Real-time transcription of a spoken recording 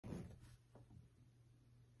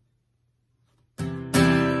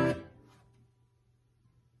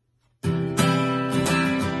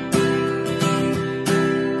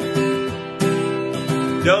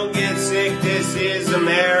Don't get sick, this is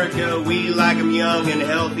America. We like 'em young and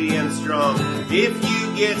healthy and strong. If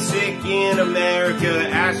you get sick in America,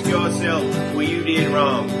 ask yourself what you did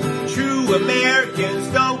wrong. True Americans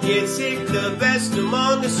don't get sick. The best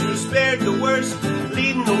among us are spared the worst,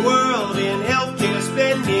 leading the world in healthcare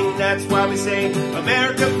spending. That's why we say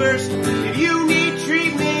America first. If you need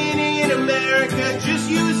treatment in America, just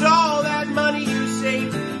use all that money you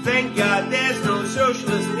save. Thank God there's no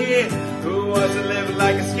socialism here. Who wants to live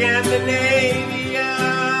like a Scandinavian?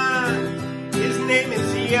 His name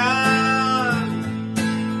is Iaaaan.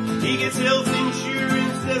 He gets health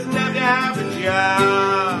insurance, doesn't have to have a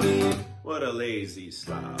job. What a lazy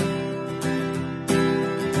slob.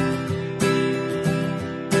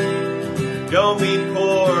 Don't be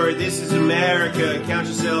poor, this is America. Count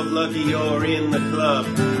yourself lucky you're in the club.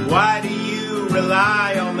 Why do you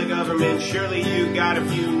rely on the government? Surely you got a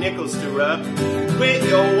few nickels to rub. Quit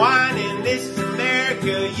your whining, this is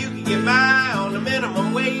America. You can get by on a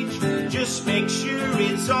minimum wage. Just make sure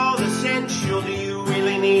it's all essential. Do you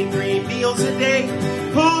really need 3 meals a day?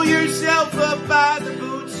 Pull yourself up by the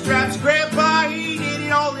bootstraps. Grandpa, he did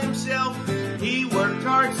it all himself. He worked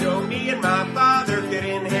hard so me and my father could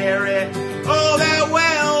inherit all that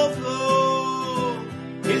wealth. Oh,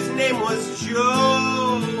 his name was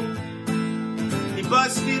Joe. He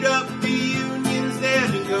busted up the unions there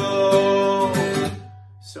to go.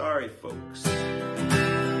 Sorry, folks.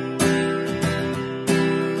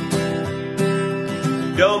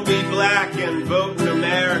 Don't be black and vote in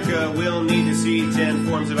America. We'll need to see 10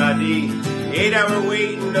 forms of ID. 8-hour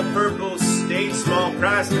wait in a purple state, small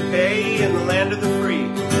price to pay in the land of the free.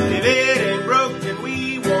 If it ain't broke, then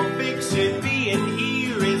we won't fix it. Being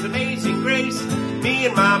here is amazing grace. Me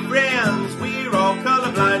and my friends, we're all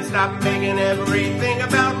colorblind. Stop making everything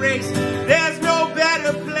about race. There's no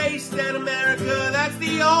better place than America. That's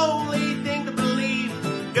the only thing to believe.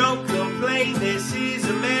 Don't complain, this is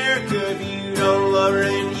America. If you don't love her,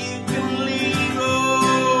 then you can leave.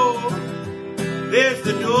 Oh, there's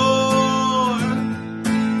the door.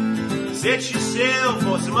 Set yourself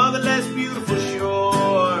on some other less beautiful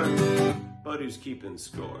shore. But who's keeping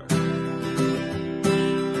score?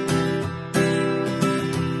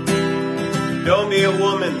 Don't be a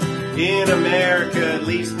woman in America, at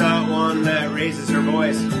least not one that raises her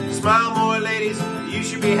voice. Smile more, ladies, you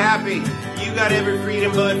should be happy. You got every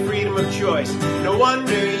freedom but freedom of choice. No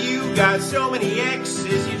wonder you got so many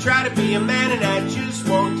exes. You try to be a man and that just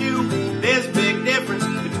won't do. There's a big difference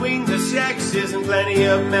between the sexes, and plenty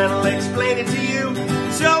of men will explain it to you.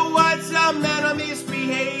 So what's a man are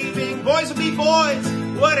misbehaving? Boys will be boys,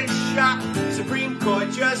 what a shock. Supreme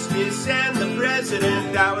Court Justice and the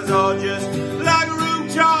President, that was all just locker room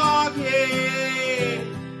talk. Hey,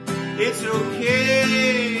 it's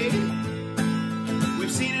okay.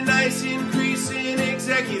 We've seen a nice increase in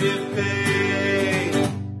executive pay.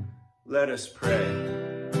 Let us pray.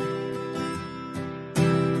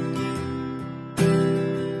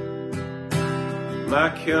 My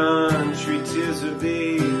country, 'tis of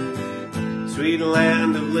thee, sweet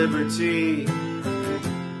land of liberty.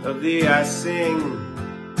 Of thee I sing,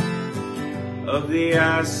 of thee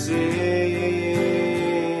I sing.